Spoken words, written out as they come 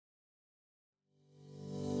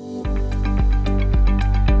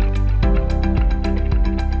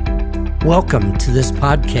Welcome to this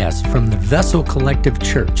podcast from the Vessel Collective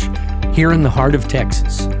Church here in the heart of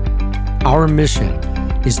Texas. Our mission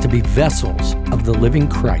is to be vessels of the living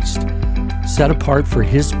Christ, set apart for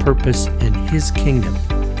His purpose and His kingdom.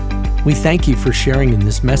 We thank you for sharing in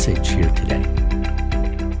this message here today.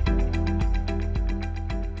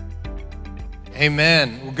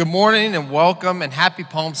 Amen. Well, good morning and welcome and happy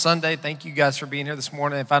Palm Sunday. Thank you guys for being here this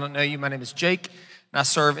morning. If I don't know you, my name is Jake. And I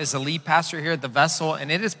serve as the lead pastor here at the Vessel, and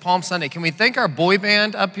it is Palm Sunday. Can we thank our boy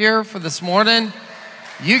band up here for this morning?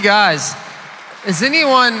 You guys, is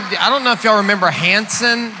anyone, I don't know if y'all remember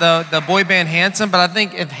Hanson, the boy band Hanson, but I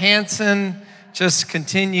think if Hanson just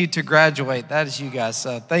continued to graduate, that is you guys.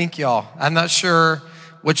 So thank y'all. I'm not sure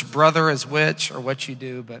which brother is which or what you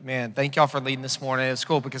do, but man, thank y'all for leading this morning. It was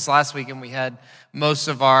cool because last weekend we had most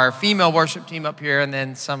of our female worship team up here and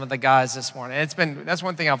then some of the guys this morning. That's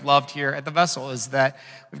one thing I've loved here at the Vessel is that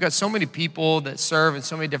we've got so many people that serve in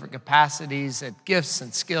so many different capacities and gifts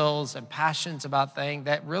and skills and passions about things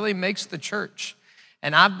that really makes the church.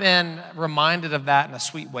 And I've been reminded of that in a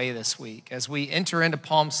sweet way this week as we enter into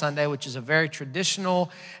Palm Sunday, which is a very traditional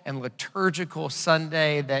and liturgical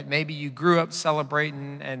Sunday that maybe you grew up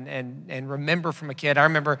celebrating and remember from a kid. I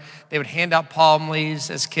remember they would hand out palm leaves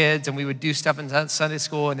as kids, and we would do stuff in Sunday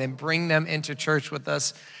school and then bring them into church with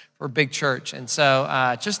us for big church. And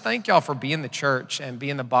so just thank y'all for being the church and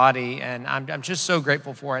being the body, and I'm just so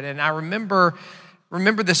grateful for it. And I remember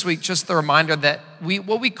this week just the reminder that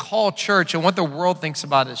what we call church and what the world thinks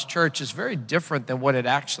about as church is very different than what it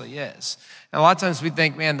actually is. And a lot of times we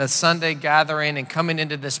think, man, the Sunday gathering and coming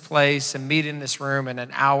into this place and meeting in this room in an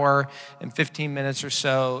hour and 15 minutes or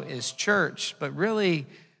so is church. But really,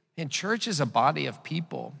 church is a body of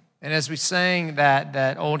people. And as we sang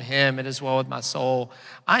that old hymn, "It Is Well With My Soul,"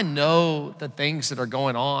 I know the things that are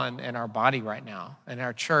going on in our body right now, in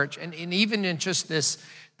our church, and even in just this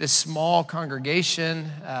small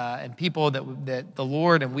congregation and people that the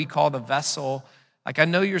Lord and we call the Vessel. Like, I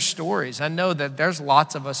know your stories. I know that there's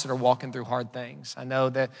lots of us that are walking through hard things. I know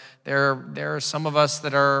that there are some of us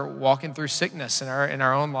that are walking through sickness in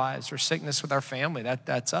our own lives or sickness with our family.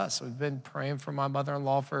 That's us. We've been praying for my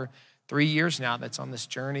mother-in-law for 3 years now that's on this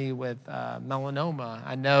journey with melanoma.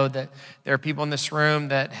 I know that there are people in this room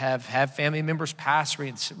that have family members pass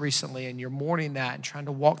recently, and you're mourning that and trying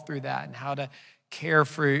to walk through that and how to care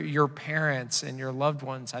for your parents and your loved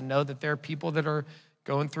ones. I know that there are people that are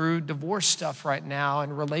going through divorce stuff right now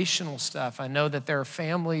and relational stuff. I know that there are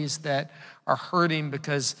families that are hurting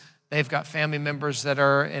because they've got family members that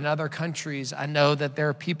are in other countries. I know that there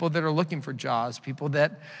are people that are looking for jobs, people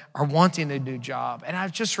that are wanting a new job. And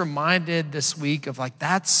I've just reminded this week of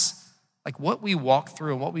that's what we walk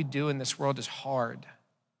through and what we do in this world is hard.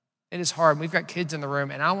 It is hard. We've got kids in the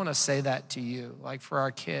room, and I want to say that to you, for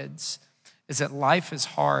our kids, is that life is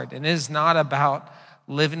hard. And it is not about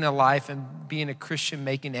living a life and being a Christian,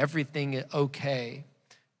 making everything okay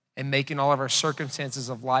and making all of our circumstances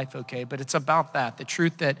of life okay. But it's about that, the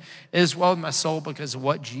truth that it is well with my soul because of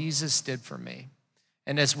what Jesus did for me.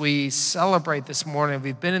 And as we celebrate this morning,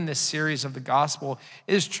 we've been in this series of the gospel,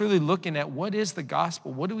 it is truly looking at what is the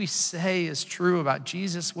gospel? What do we say is true about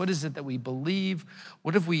Jesus? What is it that we believe?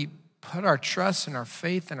 What have we put our trust and our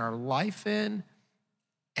faith and our life in?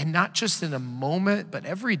 And not just in a moment, but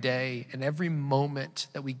every day and every moment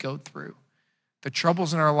that we go through. The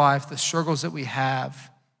troubles in our life, the struggles that we have,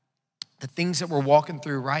 the things that we're walking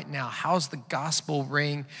through right now. How's the gospel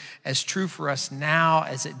ring as true for us now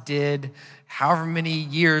as it did however many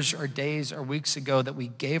years or days or weeks ago that we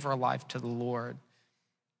gave our life to the Lord?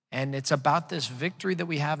 And it's about this victory that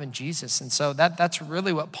we have in Jesus. And so that's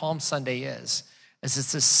really what Palm Sunday is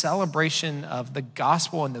it's a celebration of the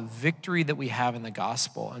gospel and the victory that we have in the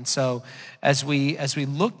gospel. And so as we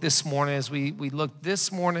look this morning, as we look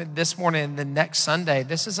this morning and the next Sunday,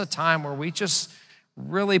 this is a time where we just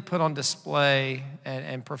really put on display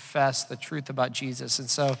and profess the truth about Jesus. And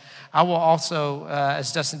so I will also,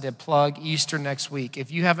 as Dustin did, plug Easter next week.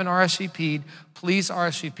 If you haven't RSVP'd, please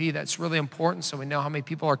RSVP. That's really important so we know how many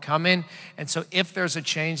people are coming. And so if there's a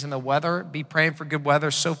change in the weather, be praying for good weather.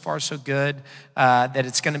 So far, so good, that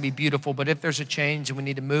it's going to be beautiful. But if there's a change and we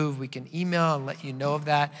need to move, we can email and let you know of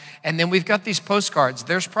that. And then we've got these postcards.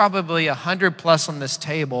 There's probably 100 plus on this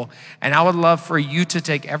table, and I would love for you to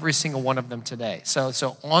take every single one of them today.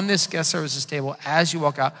 So on this guest services table, as you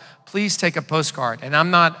walk out, please take a postcard. And I'm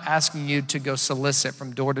not asking you to go solicit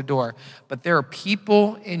from door to door, but there are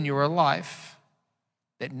people in your life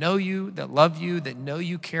that know you, that love you, that know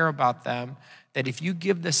you care about them, that if you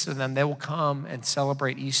give this to them, they will come and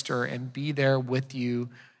celebrate Easter and be there with you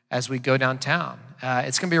as we go downtown.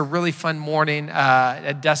 It's going to be a really fun morning.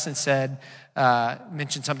 Dustin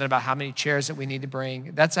mentioned something about how many chairs that we need to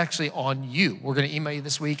bring. That's actually on you. We're going to email you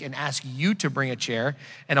this week and ask you to bring a chair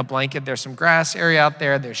and a blanket. There's some grass area out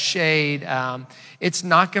there. There's shade. It's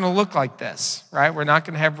not going to look like this, right? We're not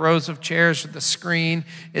going to have rows of chairs with the screen.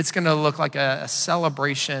 It's going to look like a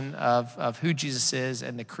celebration of who Jesus is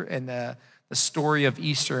and the story of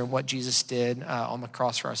Easter and what Jesus did on the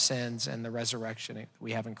cross for our sins and the resurrection that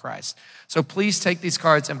we have in Christ. So please take these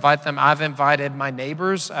cards, invite them. I've invited my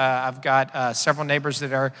neighbors. I've got several neighbors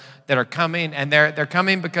that are coming, and they're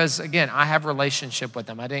coming because, again, I have a relationship with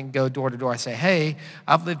them. I didn't go door to door. I say, hey,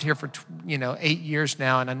 I've lived here for 8 years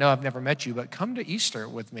now, and I know I've never met you, but come to Easter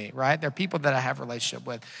with me, right? They're people that I have a relationship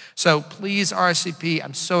with. So please RSVP.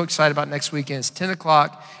 I'm so excited about next weekend. It's 10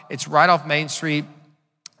 o'clock. It's right off Main Street.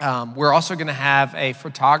 We're also going to have a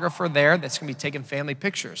photographer there that's going to be taking family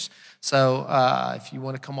pictures. So if you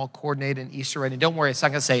want to come all coordinated and Easter ready, don't worry, it's not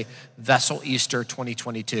going to say Vessel Easter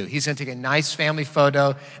 2022. He's going to take a nice family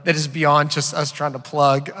photo that is beyond just us trying to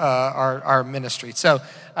plug our ministry. So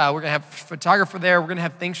we're going to have a photographer there. We're going to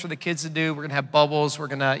have things for the kids to do. We're going to have bubbles. We're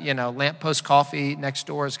going to, Lamppost Coffee next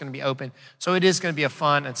door is going to be open. So it is going to be a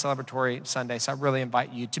fun and celebratory Sunday. So I really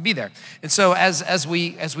invite you to be there. And so as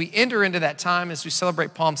we enter into that time, as we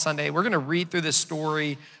celebrate Palm Sunday, we're going to read through this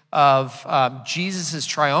story of Jesus'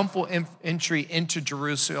 triumphal entry into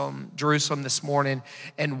Jerusalem this morning,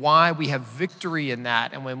 and why we have victory in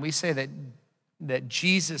that. And when we say that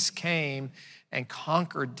Jesus came and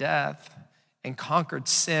conquered death and conquered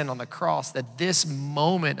sin on the cross, that this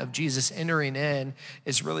moment of Jesus entering in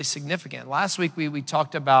is really significant. Last week, we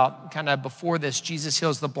talked about, kind of before this, Jesus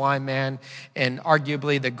heals the blind man, and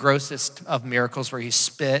arguably the grossest of miracles, where he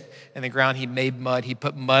spit in the ground, he made mud, he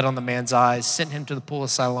put mud on the man's eyes, sent him to the pool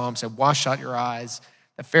of Siloam, said, wash out your eyes.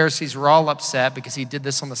 The Pharisees were all upset because he did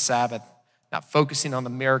this on the Sabbath, not focusing on the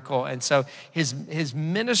miracle. And so his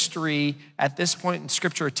ministry at this point in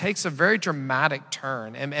Scripture takes a very dramatic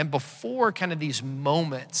turn. And before kind of these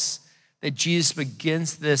moments that Jesus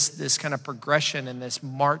begins this kind of progression and this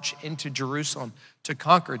march into Jerusalem to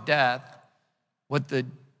conquer death, what the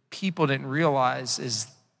people didn't realize is,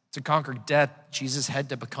 to conquer death, Jesus had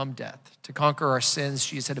to become death. To conquer our sins,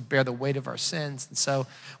 Jesus had to bear the weight of our sins. And so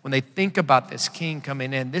when they think about this king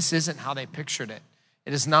coming in, this isn't how they pictured it.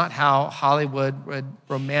 It is not how Hollywood would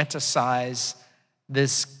romanticize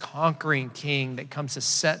this conquering king that comes to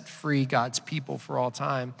set free God's people for all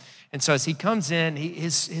time. And so as he comes in,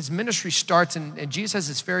 his ministry starts, and Jesus has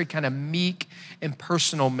this very kind of meek and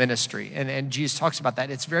personal ministry. And Jesus talks about that.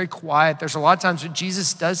 It's very quiet. There's a lot of times when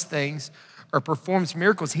Jesus does things or performs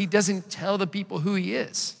miracles, he doesn't tell the people who he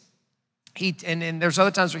is. And there's other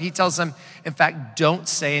times where he tells them, in fact, don't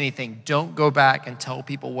say anything. Don't go back and tell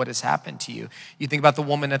people what has happened to you. You think about the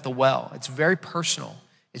woman at the well. It's very personal.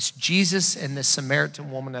 It's Jesus and the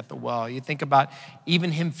Samaritan woman at the well. You think about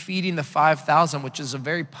even him feeding the 5,000, which is a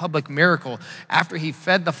very public miracle. After he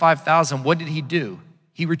fed the 5,000, what did he do?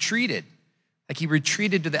 He retreated. Like, he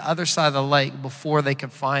retreated to the other side of the lake before they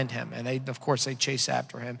could find him. And they chase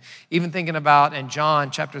after him. Even thinking about in John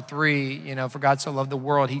chapter 3, for God so loved the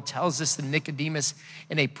world, he tells this to Nicodemus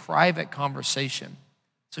in a private conversation.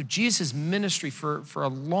 So Jesus' ministry for a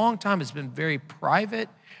long time has been very private,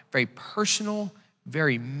 very personal,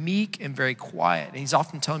 very meek, and very quiet. And he's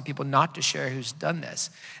often telling people not to share who's done this.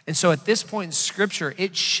 And so at this point in Scripture,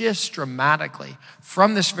 it shifts dramatically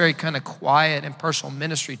from this very kind of quiet and personal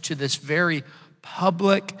ministry to this very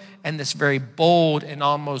public and this very bold and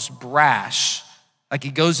almost brash. Like, he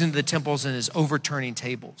goes into the temples and is overturning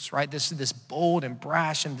tables, right? This bold and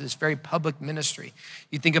brash and this very public ministry.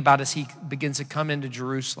 You think about as he begins to come into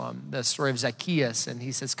Jerusalem, the story of Zacchaeus, and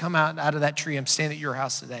he says, come out of that tree, I'm standing at your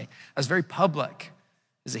house today. That's very public,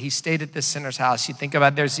 is that he stayed at this sinner's house. You think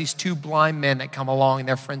about, there's these two blind men that come along, and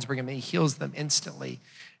their friends bring him in. He heals them instantly.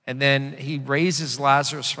 And then he raises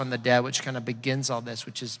Lazarus from the dead, which kind of begins all this,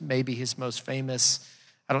 which is maybe his most famous.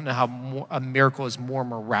 I don't know how a miracle is more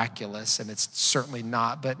miraculous, and it's certainly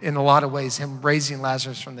not. But in a lot of ways, him raising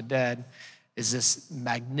Lazarus from the dead is this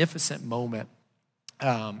magnificent moment.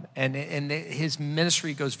 And his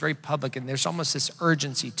ministry goes very public, and there's almost this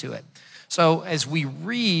urgency to it. So as we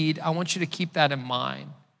read, I want you to keep that in mind,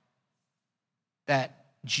 that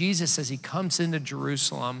Jesus, as he comes into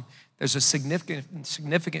Jerusalem, there's a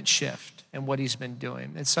significant shift in what he's been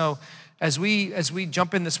doing. And so as we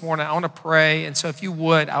jump in this morning, I want to pray. And so if you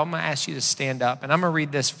would, I'm going to ask you to stand up. And I'm going to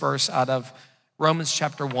read this verse out of Romans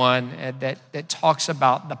chapter 1 that talks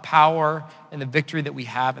about the power and the victory that we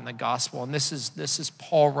have in the gospel. And this is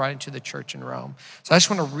Paul writing to the church in Rome. So I just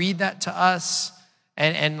want to read that to us.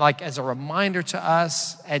 and like as a reminder to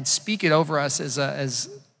us, and speak it over us as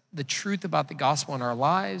the truth about the gospel in our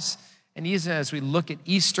lives. And even as we look at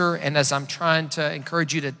Easter, and as I'm trying to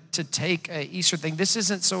encourage you to take an Easter thing, this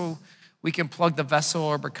isn't so we can plug the vessel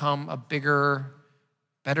or become a bigger,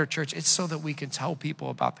 better church. It's so that we can tell people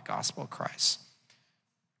about the gospel of Christ.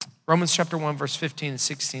 Romans chapter 1, verse 15 and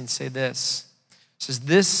 16 say this. It says,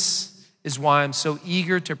 "This is why I'm so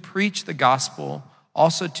eager to preach the gospel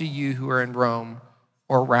also to you who are in Rome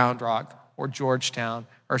or Round Rock or Georgetown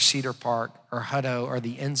or Cedar Park or Hutto or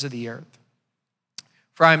the ends of the earth.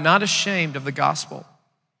 For I am not ashamed of the gospel,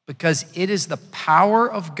 because it is the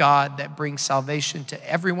power of God that brings salvation to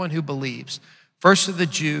everyone who believes, first to the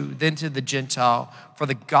Jew, then to the Gentile. For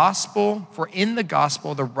in the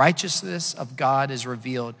gospel, the righteousness of God is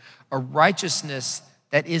revealed, a righteousness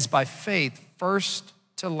that is by faith, first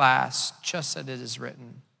to last, just as it is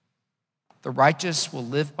written. The righteous will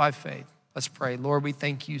live by faith." Let's pray. Lord, we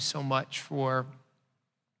thank you so much for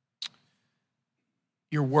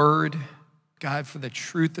your word, God, for the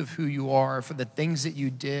truth of who you are, for the things that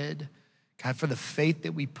you did, God, for the faith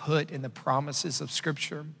that we put in the promises of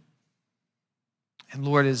Scripture. And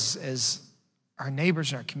Lord, as our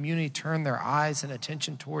neighbors in our community turn their eyes and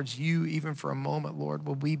attention towards you, even for a moment, Lord,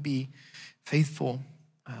 will we be faithful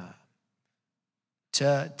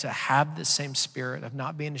to have the same spirit of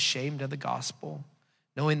not being ashamed of the gospel,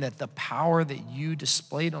 knowing that the power that you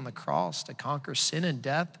displayed on the cross to conquer sin and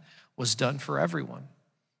death was done for everyone.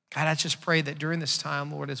 God, I just pray that during this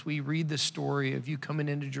time, Lord, as we read the story of you coming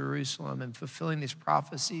into Jerusalem and fulfilling these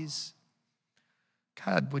prophecies,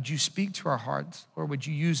 God, would you speak to our hearts, or would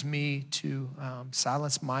you use me to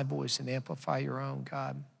silence my voice and amplify your own,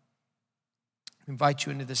 God? We invite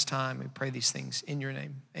you into this time and pray these things in your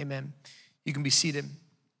name. Amen. You can be seated.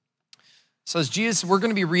 So as Jesus, we're going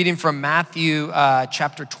to be reading from Matthew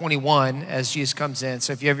chapter 21 as Jesus comes in.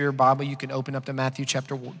 So if you have your Bible, you can open up to Matthew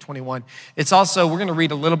chapter 21. It's also, we're going to read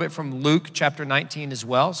a little bit from Luke chapter 19 as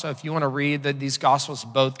well. So if you want to read these Gospels,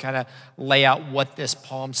 both kind of lay out what this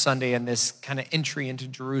Palm Sunday and this kind of entry into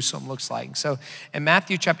Jerusalem looks like. So in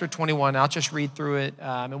Matthew chapter 21, I'll just read through it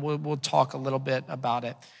and we'll talk a little bit about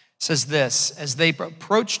it. It says this: "As they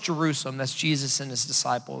approached Jerusalem," that's Jesus and his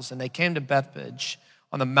disciples, "and they came to Bethphage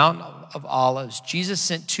on the Mount of Olives, Jesus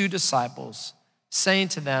sent 2 disciples, saying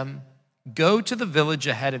to them, 'Go to the village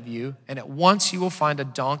ahead of you, and at once you will find a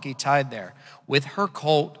donkey tied there, with her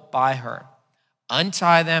colt by her.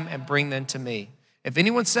 Untie them and bring them to me. If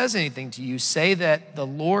anyone says anything to you, say that the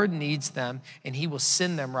Lord needs them, and he will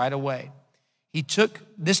send them right away.'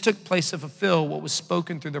 This took place to fulfill what was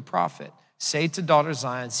spoken through the prophet. 'Say to daughter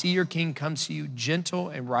Zion, see your king comes to you gentle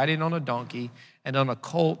and riding on a donkey, and on a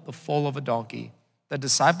colt, the foal of a donkey.' The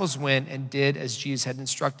disciples went and did as Jesus had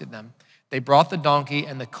instructed them. They brought the donkey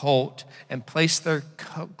and the colt and placed their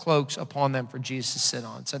cloaks upon them for Jesus to sit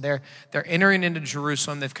on." So they're entering into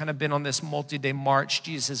Jerusalem. They've kind of been on this multi-day march.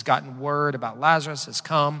 Jesus has gotten word about Lazarus has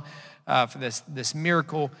come for this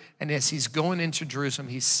miracle. And as he's going into Jerusalem,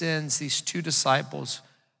 he sends these 2 disciples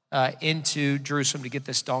into Jerusalem to get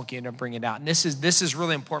this donkey and to bring it out. And this is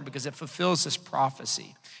really important because it fulfills this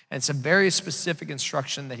prophecy. And it's a very specific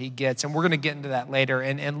instruction that he gets. And we're going to get into that later.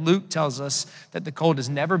 And Luke tells us that the colt has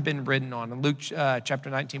never been ridden on. In Luke chapter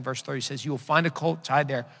 19, verse 30 says, "You will find a colt tied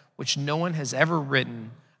there, which no one has ever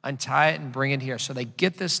ridden. Untie it and bring it here." So they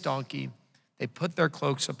get this donkey. They put their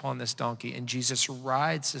cloaks upon this donkey. And Jesus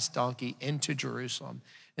rides this donkey into Jerusalem.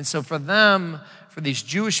 And so for them, for these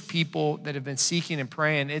Jewish people that have been seeking and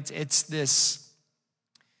praying, it's this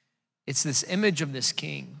image of this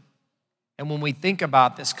king. And when we think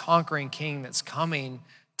about this conquering king that's coming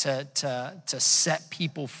to set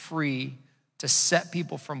people free, to set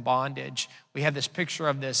people from bondage, we have this picture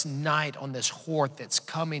of this knight on this horse that's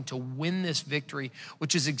coming to win this victory,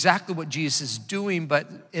 which is exactly what Jesus is doing, but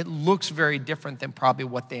it looks very different than probably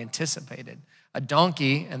what they anticipated. A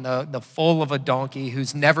donkey and the foal of a donkey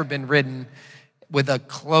who's never been ridden with a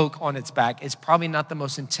cloak on its back is probably not the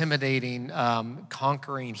most intimidating,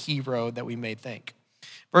 conquering hero that we may think.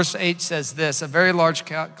 Verse 8 says this: "A very large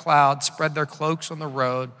cloud spread their cloaks on the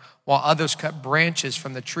road, while others cut branches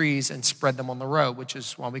from the trees and spread them on the road," which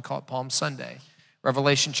is why we call it Palm Sunday.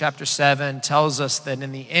 Revelation chapter 7 tells us that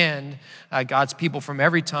in the end, God's people from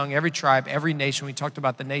every tongue, every tribe, every nation, we talked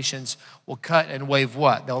about the nations, will cut and wave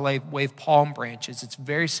what? They'll wave palm branches. It's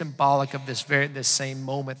very symbolic of this same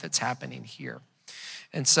moment that's happening here.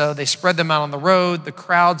 And so they spread them out on the road. The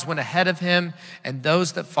crowds went ahead of him, and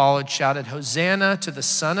those that followed shouted, "Hosanna to the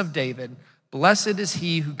Son of David. Blessed is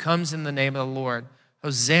he who comes in the name of the Lord.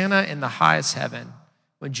 Hosanna in the highest heaven."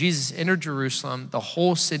 When Jesus entered Jerusalem, the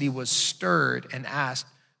whole city was stirred and asked,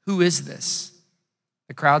 "Who is this?"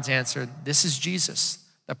 The crowds answered, "This is Jesus,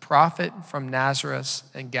 the prophet from Nazareth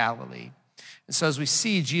in Galilee." And so as we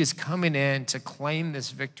see Jesus coming in to claim this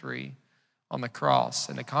victory on the cross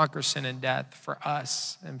and to conquer sin and death for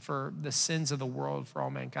us and for the sins of the world, for all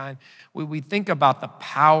mankind, we think about the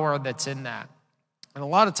power that's in that. And a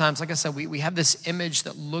lot of times, like I said, we have this image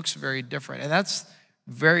that looks very different, and that's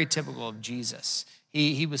very typical of Jesus.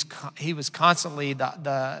 He was constantly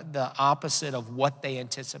the opposite of what they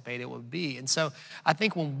anticipated it would be. And so I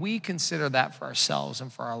think when we consider that for ourselves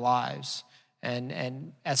and for our lives,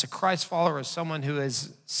 and as a Christ follower, as someone who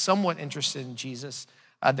is somewhat interested in Jesus,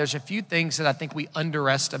 there's a few things that I think we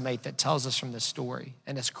underestimate that tells us from this story.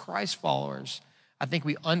 And as Christ followers, I think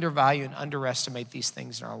we undervalue and underestimate these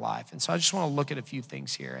things in our life. And so I just want to look at a few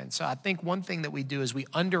things here. And so I think one thing that we do is we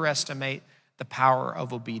underestimate the power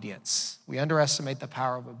of obedience. We underestimate the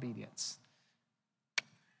power of obedience.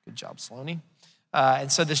 Good job, Sloaney.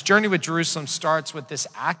 And so this journey with Jerusalem starts with this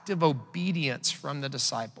active obedience from the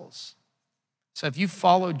disciples. So if you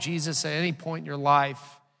follow Jesus at any point in your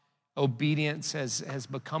life, obedience has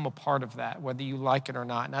become a part of that, whether you like it or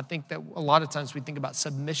not. And I think that a lot of times we think about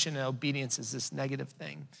submission and obedience as this negative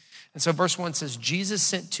thing. And so verse 1 says, Jesus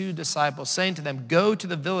sent 2 disciples, saying to them, "Go to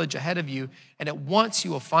the village ahead of you, and at once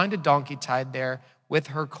you will find a donkey tied there with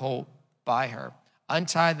her colt by her.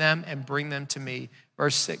 Untie them and bring them to me."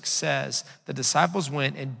 Verse 6 says, the disciples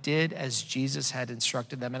went and did as Jesus had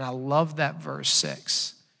instructed them. And I love that verse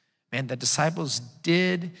 6. Man, the disciples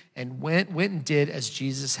did and went and did as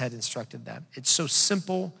Jesus had instructed them. It's so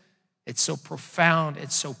simple. It's so profound.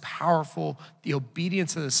 It's so powerful. The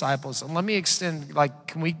obedience of the disciples. And let me extend,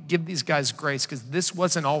 can we give these guys grace? Because this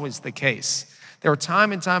wasn't always the case. There were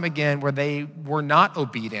time and time again where they were not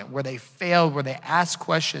obedient, where they failed, where they asked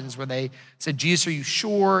questions, where they said, "Jesus, are you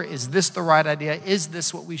sure? Is this the right idea? Is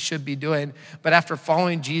this what we should be doing?" But after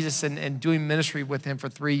following Jesus and doing ministry with him for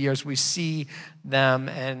 3 years, we see them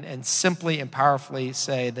and simply and powerfully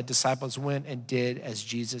say the disciples went and did as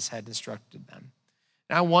Jesus had instructed them.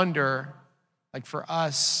 And I wonder, for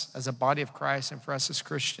us as a body of Christ and for us as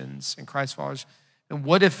Christians and Christ followers, and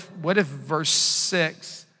what if verse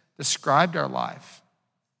 6 described our life?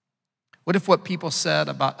 What if what people said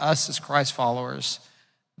about us as Christ followers,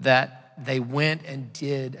 that they went and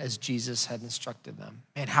did as Jesus had instructed them?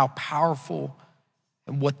 And how powerful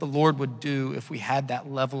and what the Lord would do if we had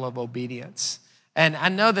that level of obedience. And I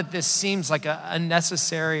know that this seems like an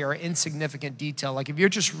unnecessary or insignificant detail. If you're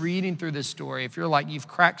just reading through this story, if you're you've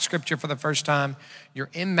cracked scripture for the first time, you're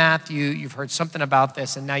in Matthew, you've heard something about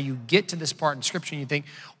this, and now you get to this part in scripture and you think,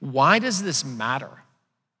 why does this matter?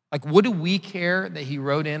 What do we care that he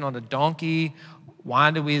rode in on a donkey?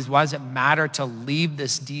 Why does it matter to leave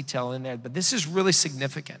this detail in there? But this is really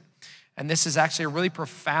significant. And this is actually a really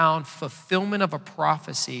profound fulfillment of a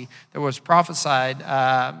prophecy that was prophesied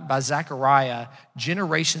by Zechariah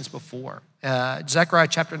generations before. Zechariah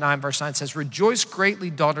chapter 9, verse 9 says, "Rejoice greatly,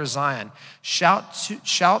 daughter Zion. Shout,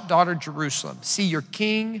 daughter Jerusalem. See, your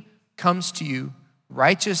king comes to you,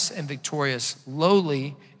 righteous and victorious,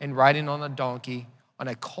 lowly and riding on a donkey, on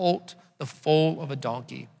a colt, the foal of a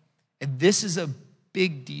donkey." And this is a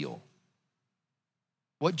big deal.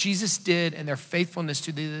 What Jesus did and their faithfulness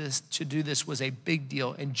to do this was a big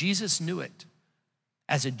deal. And Jesus knew it.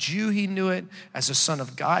 As a Jew, he knew it. As a son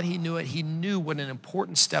of God, he knew it. He knew what an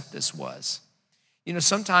important step this was.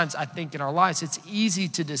 Sometimes I think in our lives, it's easy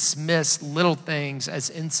to dismiss little things as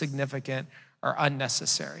insignificant or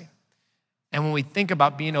unnecessary. And when we think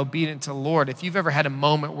about being obedient to the Lord, if you've ever had a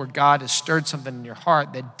moment where God has stirred something in your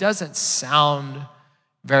heart that doesn't sound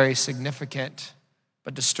very significant,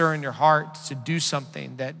 but to stir in your heart to do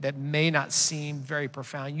something that may not seem very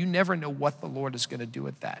profound, you never know what the Lord is going to do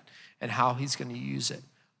with that and how he's going to use it.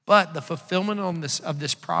 But the fulfillment of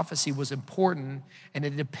this prophecy was important, and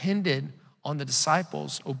it depended on the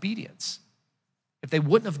disciples' obedience. If they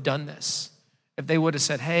wouldn't have done this, if they would have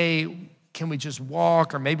said, "Hey, can we just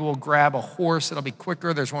walk? Or maybe we'll grab a horse, it'll be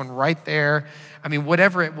quicker, there's one right there."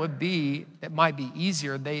 Whatever it would be, it might be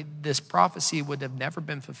easier. This prophecy would have never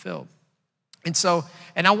been fulfilled.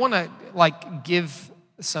 And I want to give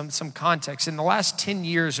some context. In the last 10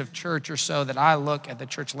 years of church or so that I look at the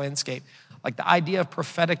church landscape, the idea of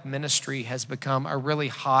prophetic ministry has become a really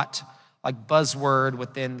hot buzzword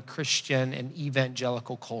within Christian and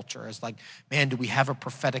evangelical culture. It's man, do we have a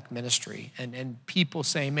prophetic ministry? And people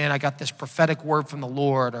say, "Man, I got this prophetic word from the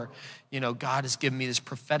Lord," or, "God has given me this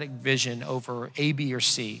prophetic vision over A, B, or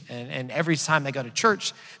C." And every time they go to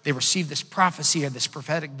church, they receive this prophecy or this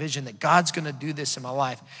prophetic vision that God's going to do this in my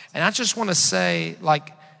life. And I just want to say,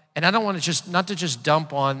 and I don't want to not to just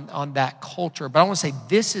dump on that culture, but I want to say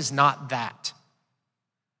this is not that.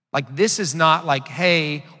 Like this is not like,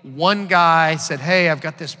 hey, one guy said, hey, I've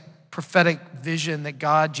got this prophetic vision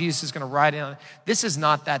that Jesus is going to ride in on. This is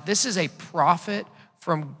not that. This is a prophet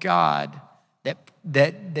from God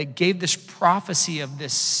that gave this prophecy of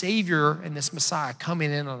this Savior and this Messiah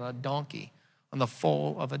coming in on a donkey, on the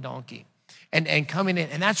foal of a donkey. And coming in.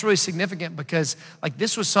 And that's really significant because like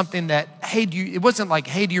this was something that, hey, it wasn't like,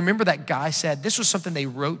 hey, do you remember that guy said? This was something they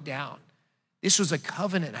wrote down. This was a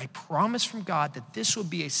covenant, I promise from God that this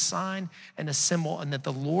would be a sign and a symbol and that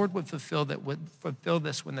the Lord would fulfill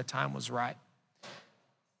this when the time was right.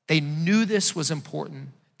 They knew this was important.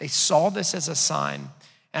 They saw this as a sign.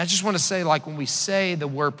 And I just want to say, like when we say the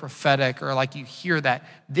word prophetic or like you hear that,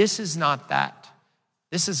 this is not that.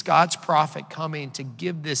 This is God's prophet coming to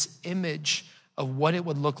give this image of what it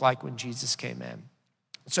would look like when Jesus came in.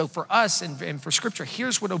 So for us and for Scripture,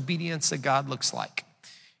 here's what obedience to God looks like.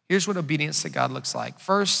 Here's what obedience to God looks like.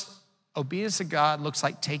 First, obedience to God looks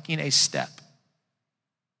like taking a step.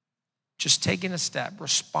 Just taking a step,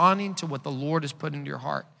 responding to what the Lord has put into your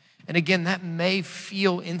heart. And again, that may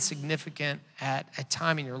feel insignificant at a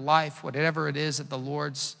time in your life, whatever it is that the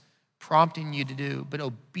Lord's prompting you to do. But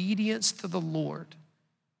obedience to the Lord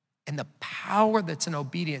and the power that's in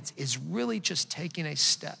obedience is really just taking a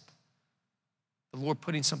step. The Lord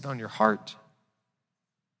putting something on your heart.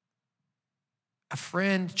 A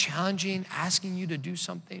friend challenging, asking you to do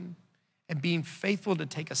something, and being faithful to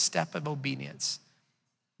take a step of obedience.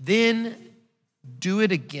 Then do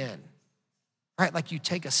it again, right? Like you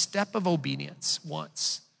take a step of obedience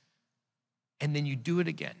once, and then you do it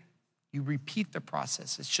again. You repeat the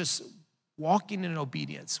process. It's just walking in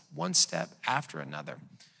obedience, one step after another.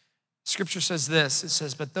 Scripture says this, it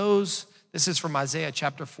says, this is from Isaiah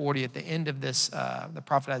chapter 40. At the end of this, the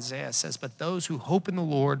prophet Isaiah says, but those who hope in the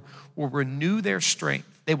Lord will renew their strength.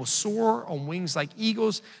 They will soar on wings like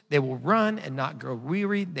eagles. They will run and not grow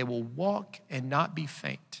weary. They will walk and not be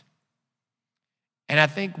faint. And I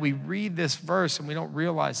think we read this verse and we don't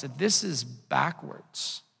realize that this is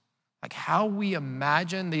backwards. Like how we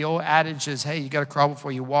imagine the old adage is, hey, you got to crawl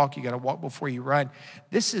before you walk. You got to walk before you run.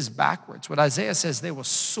 This is backwards. What Isaiah says, they will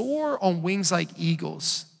soar on wings like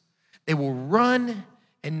eagles. They will run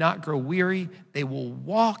and not grow weary. They will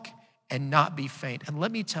walk and not be faint. And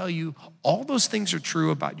let me tell you, all those things are true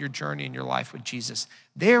about your journey in your life with Jesus.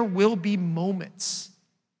 There will be moments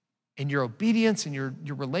in your obedience and your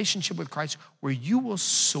relationship with Christ where you will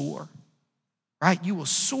soar, right? You will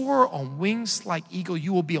soar on wings like eagle.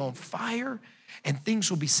 You will be on fire and things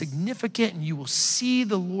will be significant and you will see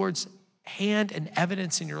the Lord's hand and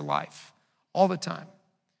evidence in your life all the time.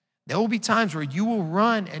 There will be times where you will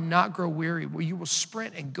run and not grow weary, where you will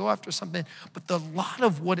sprint and go after something. But the lot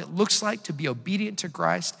of what it looks like to be obedient to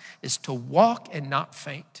Christ is to walk and not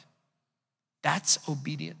faint. That's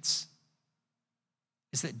obedience.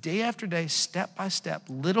 Is that day after day, step by step,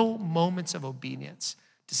 little moments of obedience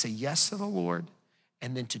to say yes to the Lord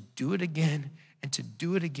and then to do it again and to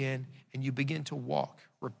do it again. And you begin to walk,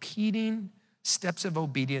 repeating steps of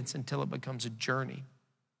obedience until it becomes a journey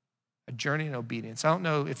in obedience. I don't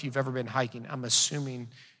know if you've ever been hiking. I'm assuming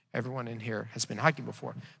everyone in here has been hiking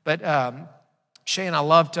before. But Shay and I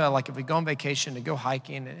love to, like if we go on vacation, to go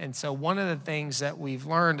hiking. And so one of the things that we've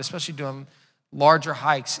learned, especially doing larger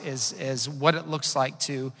hikes, is what it looks like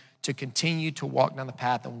to continue to walk down the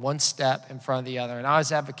path and one step in front of the other. And I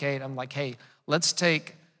always advocate, I'm like, hey, let's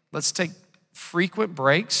take frequent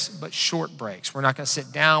breaks, but short breaks. We're not going to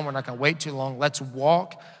sit down. We're not going to wait too long. Let's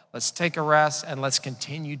walk. Let's take a rest and let's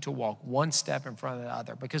continue to walk one step in front of the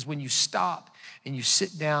other. Because when you stop and you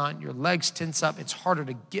sit down, your legs tense up, it's harder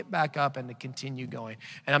to get back up and to continue going.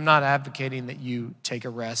 And I'm not advocating that you take a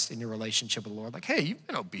rest in your relationship with the Lord. Like, hey, you've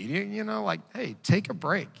been obedient, like, hey, take a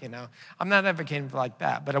break, I'm not advocating for like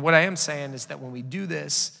that. But what I am saying is that when we do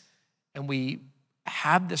this and we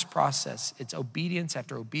have this process, it's obedience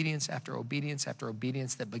after obedience after obedience after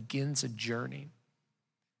obedience that begins a journey.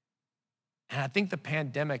 And I think the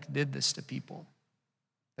pandemic did this to people.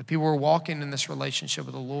 That people were walking in this relationship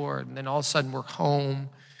with the Lord, and then all of a sudden we're home,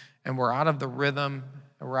 and we're out of the rhythm,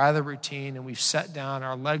 and we're out of the routine, and we've sat down,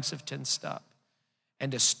 our legs have tensed up.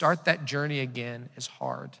 And to start that journey again is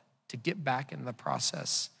hard. To get back in the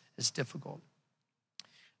process is difficult.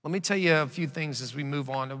 Let me tell you a few things as we move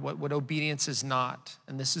on to what obedience is not.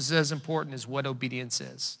 And this is as important as what obedience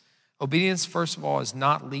is. Obedience, first of all, is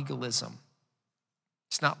not legalism.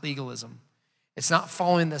 It's not legalism. It's not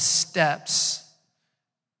following the steps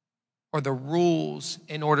or the rules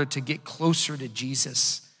in order to get closer to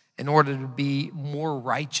Jesus, in order to be more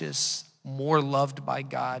righteous, more loved by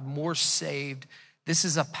God, more saved. This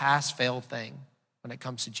is a pass-fail thing when it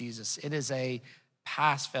comes to Jesus. It is a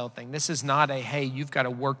pass-fail thing. This is not a, hey, you've got to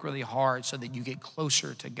work really hard so that you get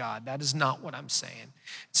closer to God. That is not what I'm saying.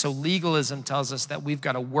 So legalism tells us that we've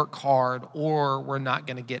got to work hard or we're not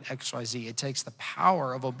going to get XYZ. It takes the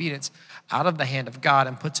power of obedience out of the hand of God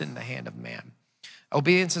and puts it in the hand of man.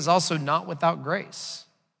 Obedience is also not without grace.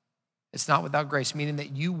 It's not without grace, meaning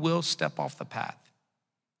that you will step off the path.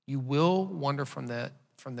 You will wander from the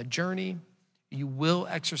journey. You will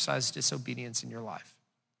exercise disobedience in your life.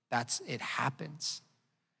 It happens.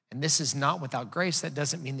 And this is not without grace. That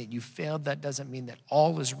doesn't mean that you failed. That doesn't mean that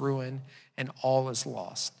all is ruined and all is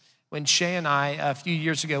lost. When Shay and I, a few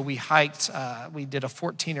years ago, we hiked, we did a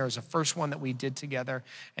 14er. It was the first one that we did together.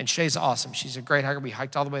 And Shay's awesome. She's a great hiker. We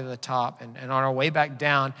hiked all the way to the top. And on our way back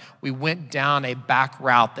down, we went down a back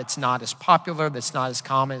route that's not as popular, that's not as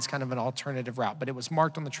common. It's kind of an alternative route, but it was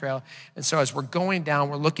marked on the trail. And so as we're going down,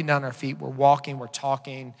 we're looking down our feet, we're walking, we're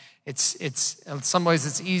talking. It's in some ways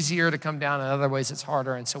it's easier to come down, in other ways it's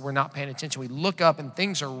harder. And so we're not paying attention. We look up and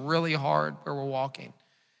things are really hard where we're walking.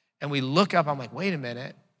 And we look up, I'm like, wait a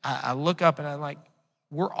minute. I look up and I'm like,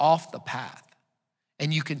 we're off the path.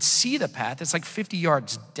 And you can see the path. It's like 50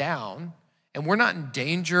 yards down and we're not in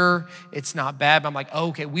danger. It's not bad. But I'm like, oh,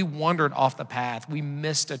 okay, we wandered off the path. We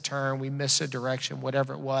missed a turn. We missed a direction,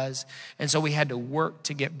 whatever it was. And so we had to work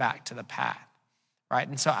to get back to the path, right?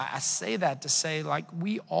 And so I say that to say, like,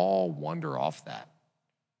 we all wander off that.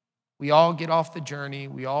 We all get off the journey.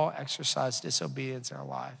 We all exercise disobedience in our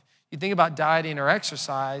life. You think about dieting or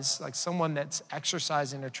exercise, like someone that's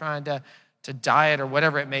exercising or trying to diet or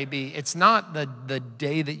whatever it may be, it's not the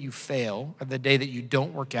day that you fail or the day that you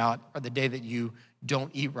don't work out or the day that you don't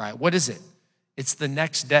eat right. What is it? It's the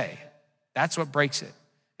next day. That's what breaks it.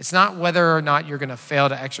 It's not whether or not you're going to fail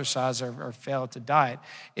to exercise or fail to diet.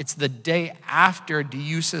 It's the day after, do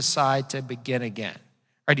you decide to begin again?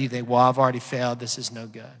 Or do you think, well, I've already failed, this is no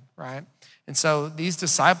good, right? And so these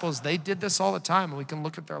disciples, they did this all the time, and we can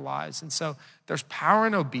look at their lives. And so there's power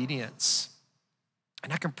in obedience.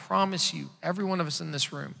 And I can promise you, every one of us in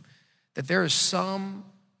this room, that there is some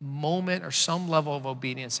moment or some level of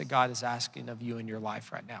obedience that God is asking of you in your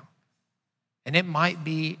life right now. And it might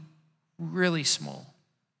be really small.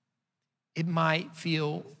 It might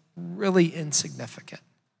feel really insignificant,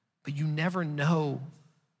 but you never know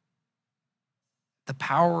the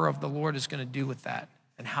power of the Lord is going to do with that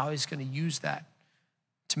and how he's going to use that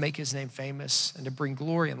to make his name famous and to bring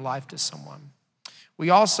glory and life to someone.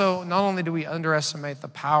 We also, not only do we underestimate the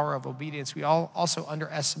power of obedience, we also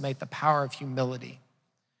underestimate the power of humility.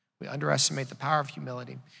 We underestimate the power of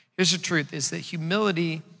humility. Here's the truth, is that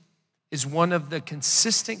humility is one of the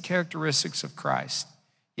consistent characteristics of Christ,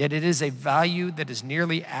 yet it is a value that is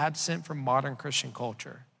nearly absent from modern Christian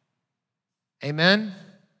culture. Amen?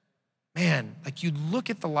 Man, like you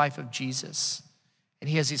look at the life of Jesus, and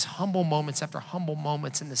he has these humble moments after humble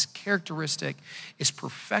moments, and this characteristic is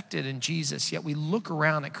perfected in Jesus. Yet we look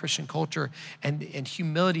around at Christian culture, and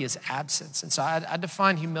humility is absence. And so I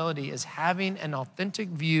define humility as having an authentic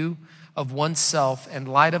view of oneself in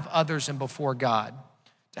light of others and before God,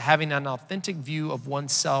 to having an authentic view of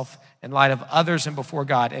oneself in light of others and before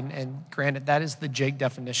God. And granted, that is the Jake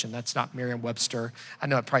definition. That's not Merriam-Webster. I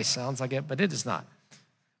know it probably sounds like it, but it is not.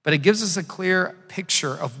 But it gives us a clear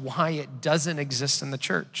picture of why it doesn't exist in the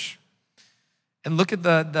church. And look at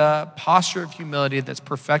the posture of humility that's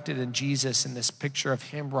perfected in Jesus in this picture of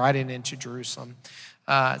him riding into Jerusalem.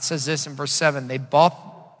 It says this in verse 7, they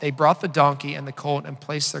brought the donkey and the colt and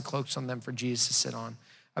placed their cloaks on them for Jesus to sit on.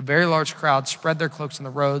 A very large crowd spread their cloaks on the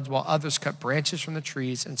roads, while others cut branches from the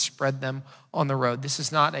trees and spread them on the road. This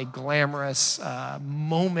is not a glamorous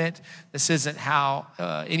moment. This isn't how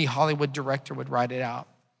any Hollywood director would write it out.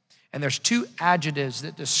 And there's two adjectives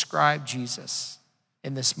that describe Jesus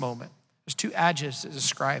in this moment. There's two adjectives that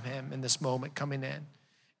describe him in this moment coming in.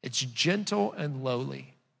 It's gentle and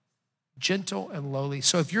lowly. Gentle and lowly.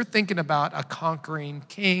 So if you're thinking about a conquering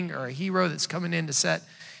king or a hero that's coming in to set,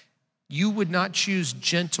 you would not choose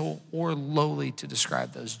gentle or lowly to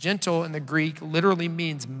describe those. Gentle in the Greek literally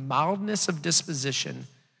means mildness of disposition,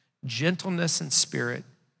 gentleness in spirit,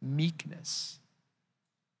 meekness.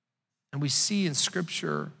 And we see in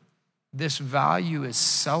Scripture this value is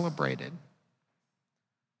celebrated.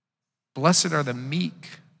 Blessed are the meek.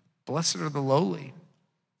 Blessed are the lowly.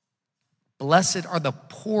 Blessed are the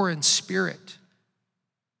poor in spirit.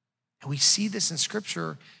 And we see this in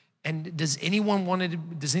Scripture. And does anyone want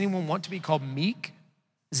to be called meek?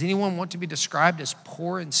 Does anyone want to be described as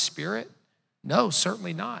poor in spirit? No,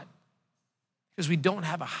 certainly not. Because we don't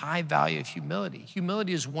have a high value of humility.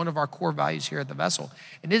 Humility is one of our core values here at the Vessel.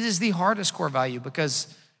 And it is the hardest core value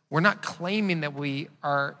because we're not claiming that we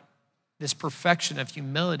are this perfection of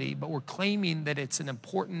humility, but we're claiming that it's an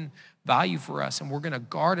important value for us, and we're going to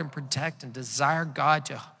guard and protect and desire God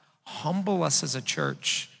to humble us as a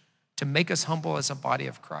church, to make us humble as a body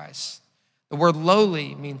of Christ. The word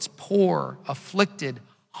lowly means poor, afflicted,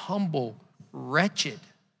 humble, wretched.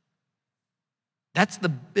 That's the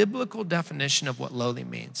biblical definition of what lowly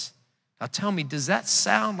means. Now tell me, does that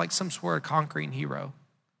sound like some sort of conquering hero?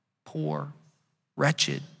 Poor,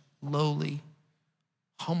 wretched, lowly,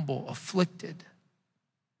 humble, afflicted.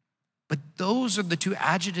 But those are the two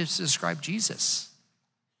adjectives to describe Jesus.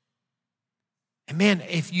 And man,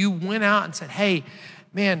 if you went out and said, hey,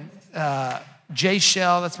 man, Jay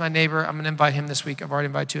Shell, that's my neighbor. I'm going to invite him this week. I've already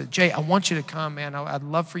invited you. Jay, I want you to come, man. I'd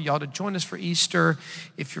love for y'all to join us for Easter.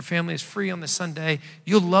 If your family is free on this Sunday,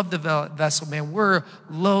 you'll love the vessel, man. We're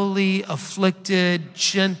lowly, afflicted,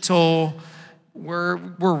 gentle. We're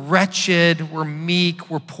wretched. We're meek.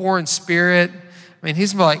 We're poor in spirit. I mean,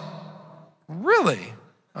 he's like, really?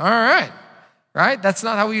 All right. Right? That's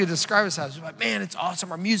not how we would describe ourselves. We're like, man, it's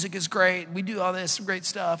awesome. Our music is great. We do all this great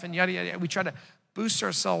stuff and yada, yada, yada. We try to boost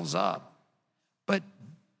ourselves up. But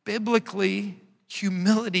biblically,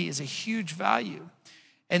 humility is a huge value.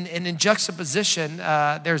 And in juxtaposition,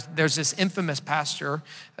 there's this infamous pastor,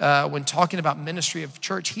 when talking about ministry of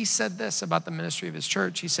church, he said this about the ministry of his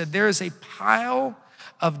church. He said, there is a pile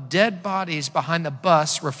of dead bodies behind the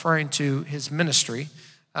bus, referring to his ministry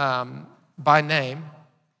by name.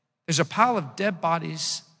 There's a pile of dead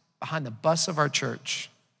bodies behind the bus of our church.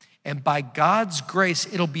 And by God's grace,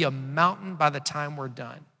 it'll be a mountain by the time we're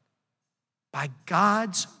done. By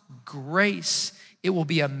God's grace, it will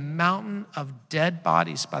be a mountain of dead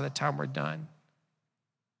bodies by the time we're done.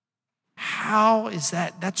 How is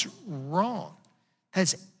that? That's wrong.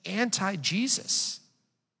 That's anti-Jesus.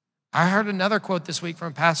 I heard another quote this week from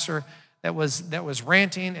a pastor that was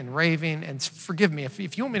ranting and raving, and forgive me,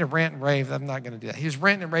 if you want me to rant and rave, I'm not going to do that. He was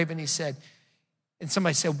ranting and raving, he said, and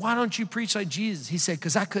somebody said, why don't you preach like Jesus? He said,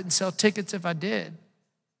 because I couldn't sell tickets if I did.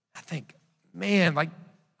 I think, man, like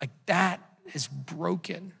that is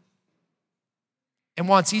broken. And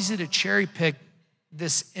while it's easy to cherry pick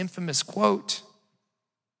this infamous quote,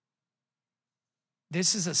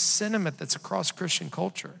 this is a sentiment that's across Christian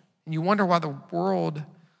culture. And you wonder why the world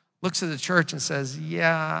looks at the church and says,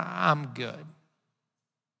 yeah, I'm good.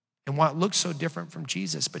 And why it looks so different from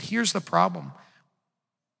Jesus. But here's the problem.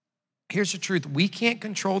 Here's the truth. We can't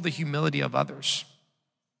control the humility of others.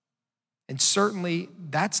 And certainly,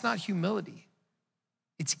 that's not humility.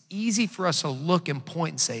 It's easy for us to look and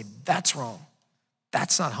point and say, that's wrong.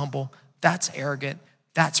 That's not humble. That's arrogant.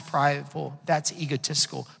 That's prideful. That's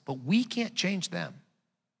egotistical. But we can't change them.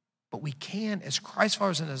 But we can, as Christ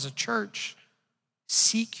followers and as a church,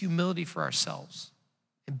 seek humility for ourselves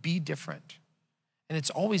and be different. And it's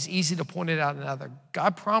always easy to point it out in another.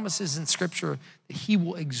 God promises in Scripture that he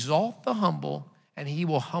will exalt the humble and he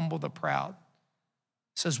will humble the proud.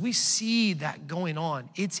 So as we see that going on,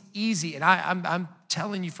 it's easy, and I'm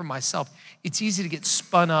telling you for myself, it's easy to get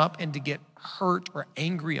spun up and to get hurt or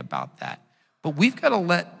angry about that. But we've got to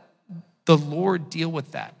let the Lord deal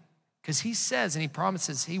with that, because he says and he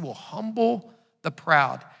promises he will humble the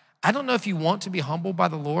proud. I don't know if you want to be humbled by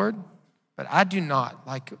the Lord, but I do not.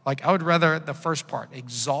 Like I would rather the first part,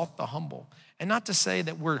 exalt the humble. And not to say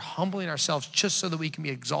that we're humbling ourselves just so that we can be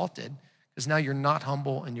exalted, because now you're not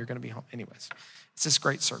humble and you're going to be humble. Anyways, it's this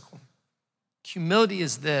great circle. Humility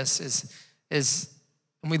is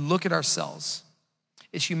when we look at ourselves,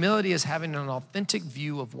 it's humility is having an authentic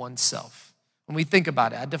view of oneself. When we think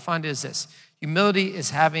about it, I defined it as this. Humility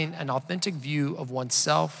is having an authentic view of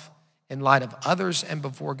oneself in light of others and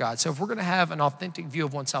before God. So if we're going to have an authentic view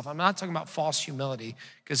of oneself, I'm not talking about false humility,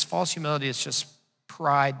 because false humility is just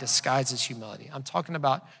pride disguised as humility. I'm talking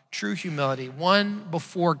about true humility, one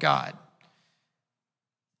before God.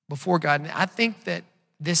 Before God. And I think that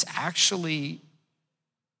this actually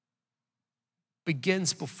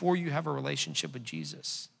begins before you have a relationship with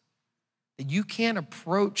Jesus. That you can't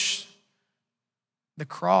approach the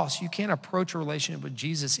cross, you can't approach a relationship with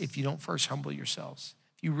Jesus if you don't first humble yourselves.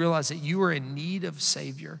 If you realize that you are in need of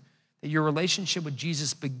Savior, that your relationship with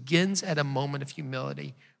Jesus begins at a moment of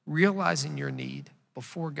humility, realizing your need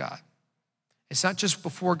before God. It's not just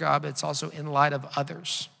before God, but it's also in light of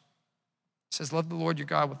others. It says, love the Lord your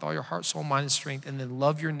God with all your heart, soul, mind, and strength, and then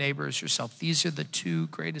love your neighbor as yourself. These are the two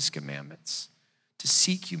greatest commandments, to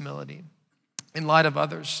seek humility in light of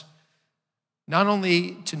others. Not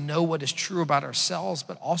only to know what is true about ourselves,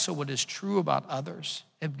 but also what is true about others.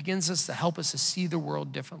 It begins us to help us to see the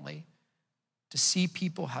world differently, to see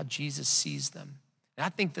people how Jesus sees them. And I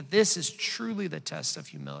think that this is truly the test of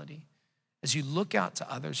humility. As you look out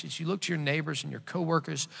to others, as you look to your neighbors and your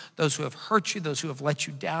coworkers, those who have hurt you, those who have let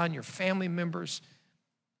you down, your family members,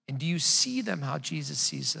 and do you see them how Jesus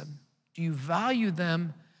sees them? Do you value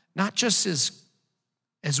them not just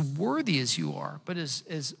as worthy as you are, but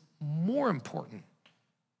as more important,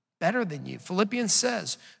 better than you? Philippians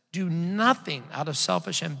says, do nothing out of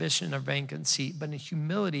selfish ambition or vain conceit, but in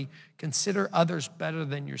humility, consider others better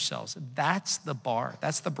than yourselves. That's the bar.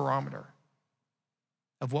 That's the barometer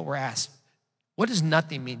of what we're asked. What does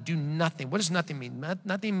nothing mean? Do nothing. What does nothing mean?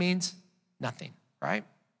 Nothing means nothing, right?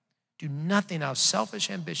 Do nothing out of selfish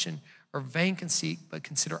ambition or vain conceit, but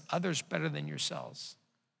consider others better than yourselves.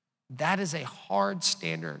 That is a hard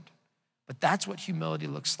standard, but that's what humility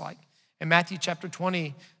looks like. In Matthew chapter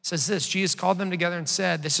 20 says this, Jesus called them together and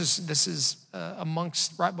said, this is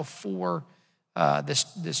amongst right before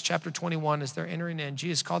this chapter 21 as they're entering in.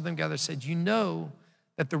 Jesus called them together and said, you know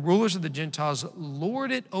that the rulers of the Gentiles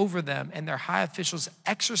lord it over them and their high officials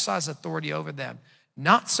exercise authority over them.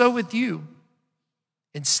 Not so with you.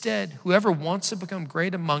 Instead, whoever wants to become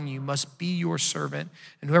great among you must be your servant,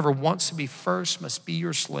 and whoever wants to be first must be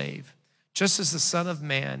your slave. Just as the Son of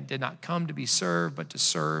Man did not come to be served, but to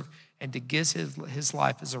serve and to give his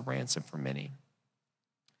life as a ransom for many.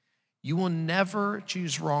 You will never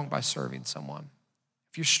choose wrong by serving someone.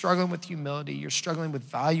 If you're struggling with humility, you're struggling with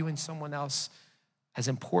valuing someone else as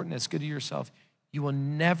important, as good to yourself, you will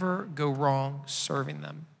never go wrong serving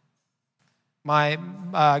them. My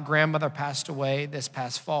grandmother passed away this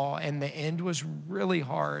past fall, and the end was really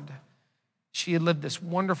hard. She had lived this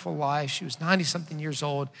wonderful life. She was 90-something years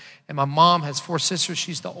old, and my mom has 4 sisters.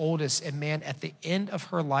 She's the oldest, and man, at the end of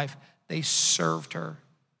her life, they served her.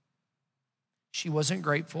 She wasn't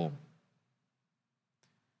grateful.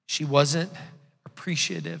 She wasn't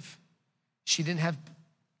appreciative. She didn't have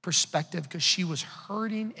perspective because she was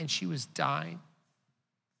hurting and she was dying.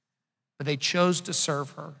 But they chose to serve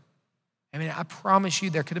her. I mean, I promise you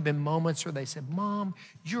there could have been moments where they said, Mom,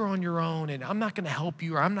 you're on your own and I'm not going to help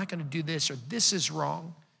you, or I'm not going to do this, or this is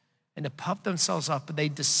wrong. And to puff themselves up, but they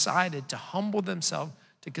decided to humble themselves,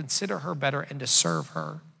 to consider her better and to serve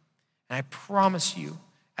her. And I promise you,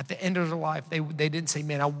 at the end of their life, they didn't say,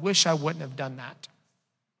 man, I wish I wouldn't have done that.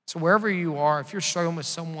 So wherever you are, if you're struggling with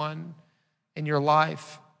someone in your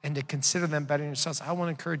life and to consider them better than yourselves, I want to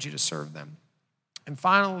encourage you to serve them. And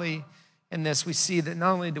finally, in this, we see that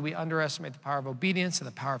not only do we underestimate the power of obedience and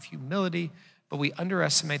the power of humility, but we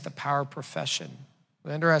underestimate the power of profession.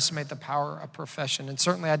 We underestimate the power of profession. And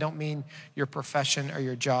certainly I don't mean your profession or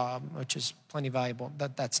your job, which is plenty valuable.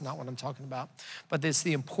 That's not what I'm talking about. But it's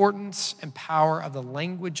the importance and power of the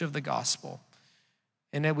language of the gospel.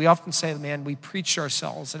 And then we often say, man, we preach to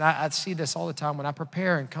ourselves. And I see this all the time when I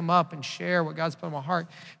prepare and come up and share what God's put in my heart.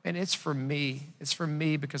 Man, it's for me. It's for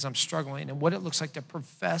me because I'm struggling and what it looks like to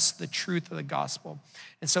profess the truth of the gospel.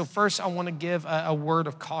 And so first, I want to give a word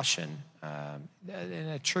of caution and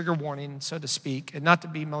a trigger warning, so to speak, and not to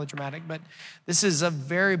be melodramatic, but this is a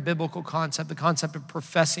very biblical concept, the concept of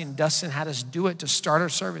professing. Dustin had us do it to start our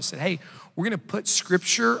service. Said, hey, we're going to put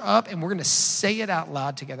scripture up and we're going to say it out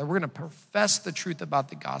loud together. We're going to profess the truth about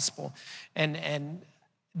the gospel. And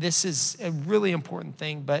this is a really important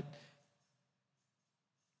thing, but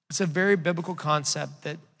it's a very biblical concept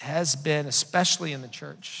that has been, especially in the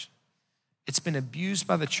church, it's been abused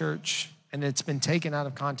by the church, and it's been taken out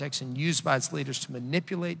of context and used by its leaders to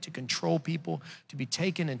manipulate, to control people, to be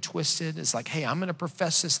taken and twisted. It's like, hey, I'm going to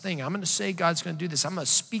profess this thing. I'm going to say God's going to do this. I'm going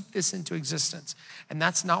to speak this into existence. And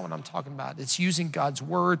that's not what I'm talking about. It's using God's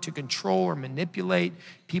word to control or manipulate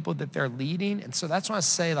people that they're leading. And so that's why I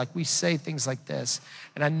say, like, we say things like this.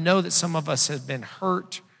 And I know that some of us have been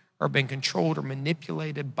hurt or been controlled or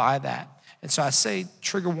manipulated by that. And so I say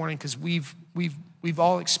trigger warning because we've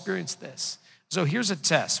all experienced this. So here's a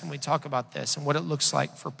test when we talk about this and what it looks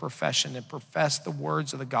like for profession and profess the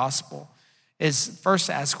words of the gospel is first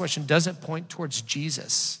to ask the question, does it point towards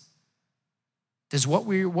Jesus? Does what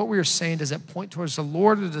we're saying, does it point towards the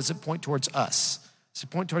Lord or does it point towards us? Does it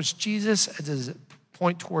point towards Jesus or does it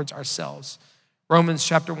point towards ourselves? Romans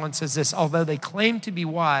chapter 1 says this, although they claimed to be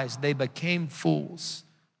wise, they became fools.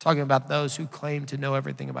 Talking about those who claim to know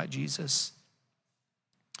everything about Jesus.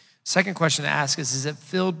 Second question to ask is it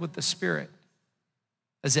filled with the Spirit?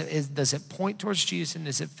 Does it point towards Jesus and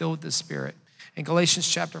is it filled with the Spirit? In Galatians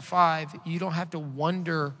chapter 5, you don't have to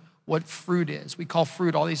wonder what fruit is. We call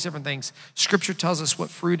fruit all these different things. Scripture tells us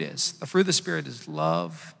what fruit is. The fruit of the Spirit is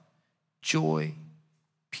love, joy,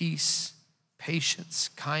 peace,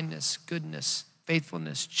 patience, kindness, goodness,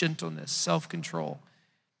 faithfulness, gentleness, self-control.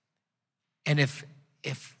 And if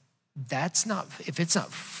if it's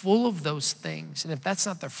not full of those things, and if that's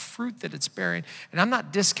not the fruit that it's bearing, and I'm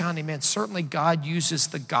not discounting, man, certainly God uses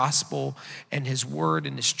the gospel and his word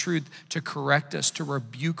and his truth to correct us, to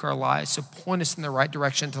rebuke our lives, to point us in the right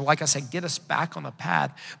direction, to, like I said, get us back on the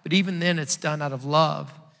path. But even then, it's done out of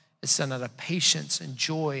love. It's done out of patience and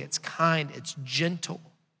joy. It's kind. It's gentle.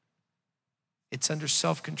 It's under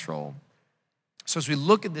self-control. So as we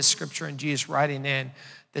look at this scripture and Jesus writing in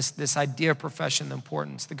this idea of profession and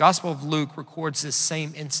importance, the Gospel of Luke records this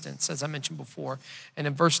same instance, as I mentioned before. And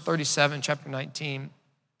in verse 37, chapter 19, it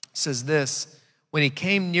says this: when he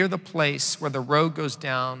came near the place where the road goes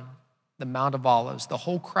down the Mount of Olives, the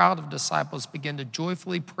whole crowd of disciples began to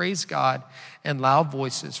joyfully praise God in loud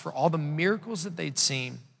voices for all the miracles that they'd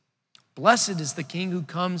seen. Blessed is the King who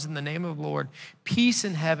comes in the name of the Lord, peace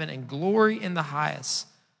in heaven and glory in the highest.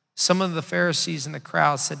 Some of the Pharisees in the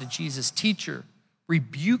crowd said to Jesus, "Teacher,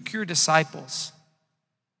 rebuke your disciples."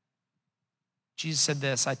 Jesus said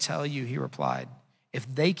this, "I tell you," he replied,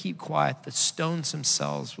 "if they keep quiet, the stones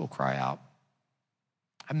themselves will cry out."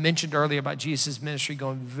 I mentioned earlier about Jesus' ministry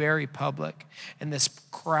going very public, and this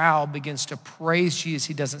crowd begins to praise Jesus.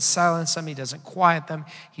 He doesn't silence them. He doesn't quiet them.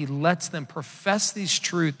 He lets them profess these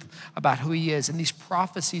truths about who he is, and these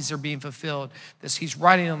prophecies are being fulfilled. He's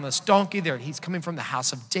riding on this donkey there. He's coming from the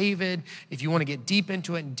house of David. If you want to get deep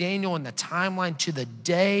into it, in Daniel, in the timeline to the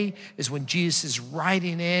day is when Jesus is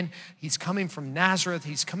riding in. He's coming from Nazareth.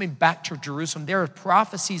 He's coming back to Jerusalem. There are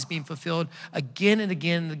prophecies being fulfilled again and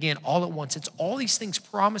again and again all at once. It's all these things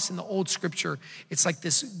promised in the old scripture. It's like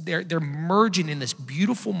this, they're merging in this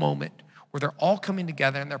beautiful moment where they're all coming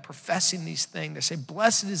together and they're professing these things. They say,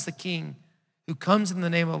 "Blessed is the King who comes in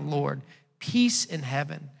the name of the Lord, peace in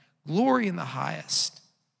heaven, glory in the highest."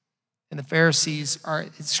 And the Pharisees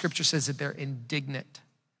scripture says that they're indignant,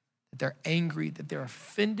 that they're angry, that they're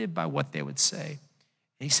offended by what they would say.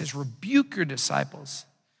 And he says, "Rebuke your disciples."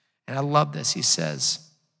 And I love this.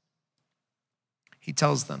 He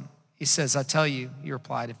tells them, he says, "I tell you," he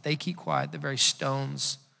replied, "if they keep quiet, the very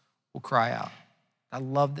stones will cry out." I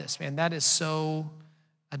love this, man. That is so,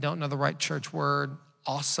 I don't know the right church word,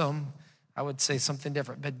 awesome. I would say something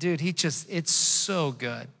different. But dude, it's so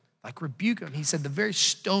good. Like, rebuke them. He said the very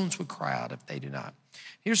stones would cry out if they do not.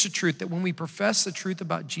 Here's the truth, that when we profess the truth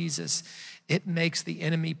about Jesus, it makes the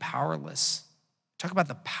enemy powerless. Talk about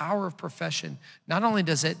the power of profession. Not only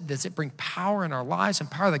does it bring power in our lives and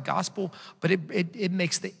power of the gospel, but it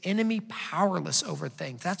makes the enemy powerless over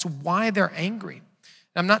things. That's why they're angry.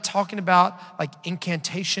 And I'm not talking about like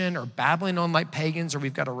incantation or babbling on like pagans, or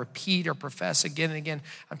we've got to repeat or profess again and again.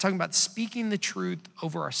 I'm talking about speaking the truth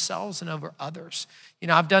over ourselves and over others. You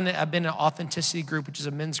know, I've been in an authenticity group, which is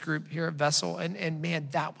a men's group here at Vessel, and man,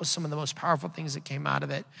 that was some of the most powerful things that came out of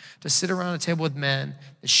it. To sit around a table with men,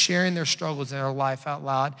 sharing their struggles in their life out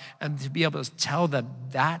loud, and to be able to tell them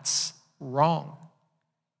that's wrong.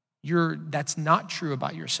 That's not true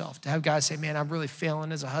about yourself. To have guys say, "Man, I'm really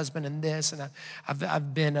failing as a husband in this, and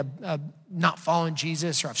I've been not following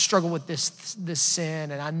Jesus, or I've struggled with this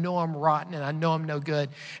sin, and I know I'm rotten, and I know I'm no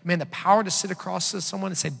good." Man, the power to sit across to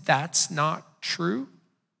someone and say, "That's not true,"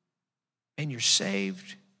 and you're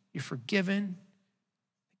saved, you're forgiven,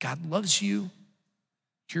 God loves you,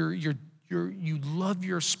 you love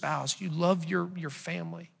your spouse, you love your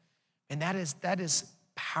family, and that is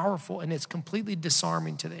powerful, and it's completely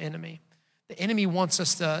disarming to the enemy. The enemy wants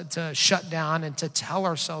us to shut down and to tell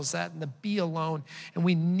ourselves that and to be alone, and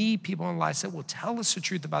we need people in life that will tell us the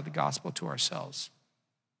truth about the gospel to ourselves.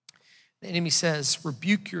 The enemy says,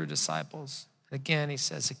 "Rebuke your disciples." And again, he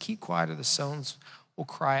says, "To keep quiet or the stones will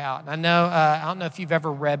cry out." And I don't know if you've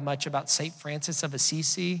ever read much about St. Francis of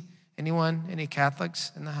Assisi. Anyone? Any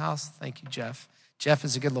Catholics in the house? Thank you, Jeff. Jeff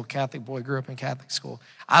is a good little Catholic boy, grew up in Catholic school.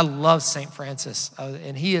 I love St. Francis,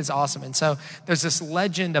 and he is awesome. And so there's this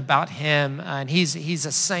legend about him, and he's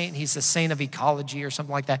a saint. He's the saint of ecology or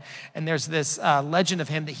something like that. And there's this legend of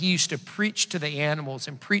him that he used to preach to the animals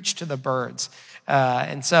and preach to the birds.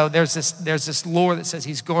 And so there's this lore that says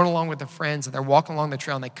he's going along with the friends, and they're walking along the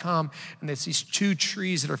trail, and they come, and there's these 2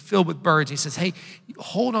 trees that are filled with birds. He says, "Hey,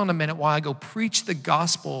 hold on a minute while I go preach the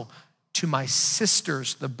gospel to my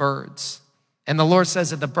sisters, the birds." And the Lord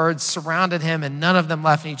says that the birds surrounded him and none of them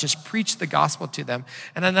left, and he just preached the gospel to them.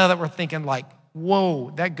 And I know that we're thinking like,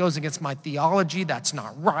 whoa, that goes against my theology. That's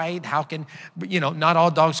not right. How can, not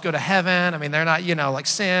all dogs go to heaven? I mean, they're not, like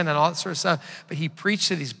sin and all that sort of stuff. But he preached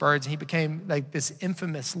to these birds, and he became like this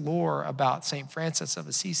infamous lore about St. Francis of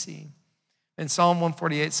Assisi. And Psalm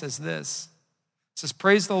 148 says this. It says,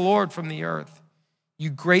 "Praise the Lord from the earth,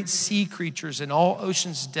 you great sea creatures in all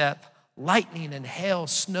ocean's depth, lightning and hail,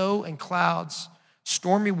 snow and clouds,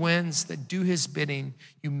 stormy winds that do his bidding,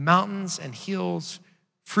 you mountains and hills,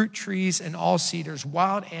 fruit trees and all cedars,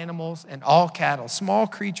 wild animals and all cattle, small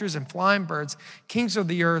creatures and flying birds, kings of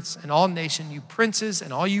the earth and all nations, you princes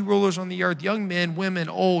and all you rulers on the earth, young men, women,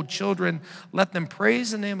 old, children, let them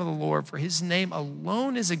praise the name of the Lord, for his name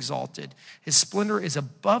alone is exalted. His splendor is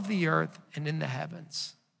above the earth and in the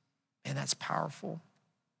heavens. Man, that's powerful.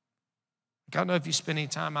 I don't know if you spend any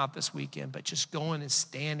time out this weekend, but just going and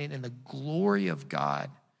standing in the glory of God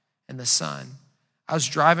and the sun. I was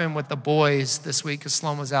driving with the boys this week because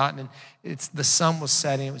Sloan was out, and the sun was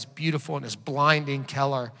setting. It was beautiful, and it was blinding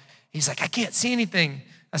Keller. He's like, I can't see anything.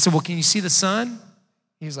 I said, well, can you see the sun?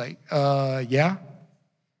 He was like, yeah.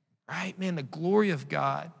 Right, man, the glory of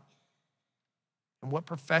God and what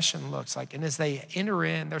profession looks like. And as they enter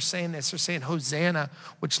in, they're saying this. They're saying Hosanna,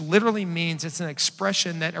 which literally means it's an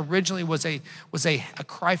expression that originally was a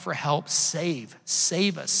cry for help. Save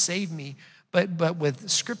us, save me. But with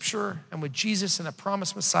Scripture and with Jesus and the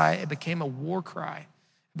promised Messiah, it became a war cry.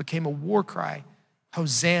 It became a war cry.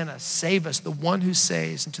 Hosanna, save us, the one who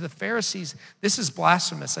saves. And to the Pharisees, this is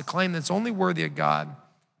blasphemous, a claim that's only worthy of God.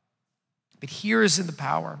 But here is in the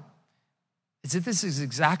power. Is that this is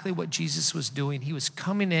exactly what Jesus was doing. He was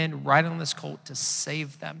coming in right on this colt to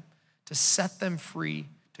save them, to set them free,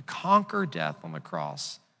 to conquer death on the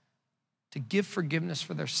cross, to give forgiveness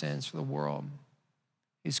for their sins for the world.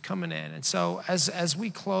 He's coming in. And so as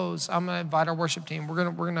we close, I'm going to invite our worship team.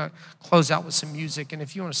 We're going to close out with some music. And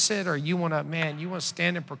if you want to sit or you want to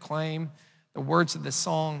stand and proclaim the words of this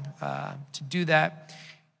song, to do that.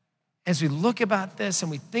 As we look about this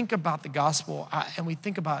and we think about the gospel and we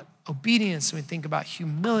think about obedience and we think about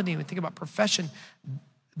humility and we think about profession,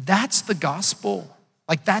 that's the gospel.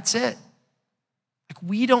 Like, that's it. Like,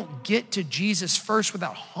 we don't get to Jesus first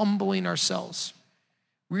without humbling ourselves,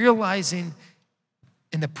 realizing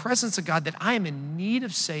in the presence of God that I am in need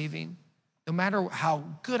of saving, no matter how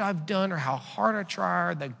good I've done or how hard I try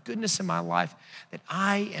or the goodness in my life, that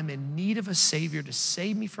I am in need of a Savior to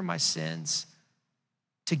save me from my sins,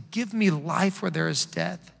 to give me life where there is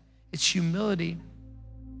death. It's humility.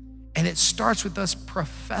 And it starts with us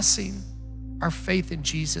professing our faith in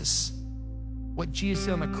Jesus, what Jesus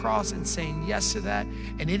did on the cross, and saying yes to that.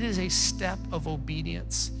 And it is a step of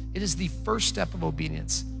obedience. It is the first step of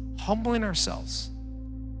obedience, humbling ourselves,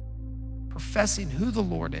 professing who the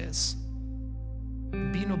Lord is,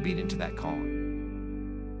 and being obedient to that calling.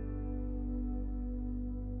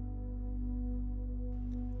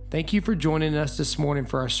 Thank you for joining us this morning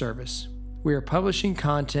for our service. We are publishing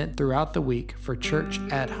content throughout the week for Church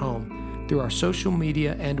at Home through our social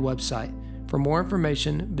media and website. For more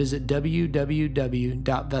information, visit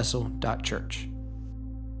www.vessel.church.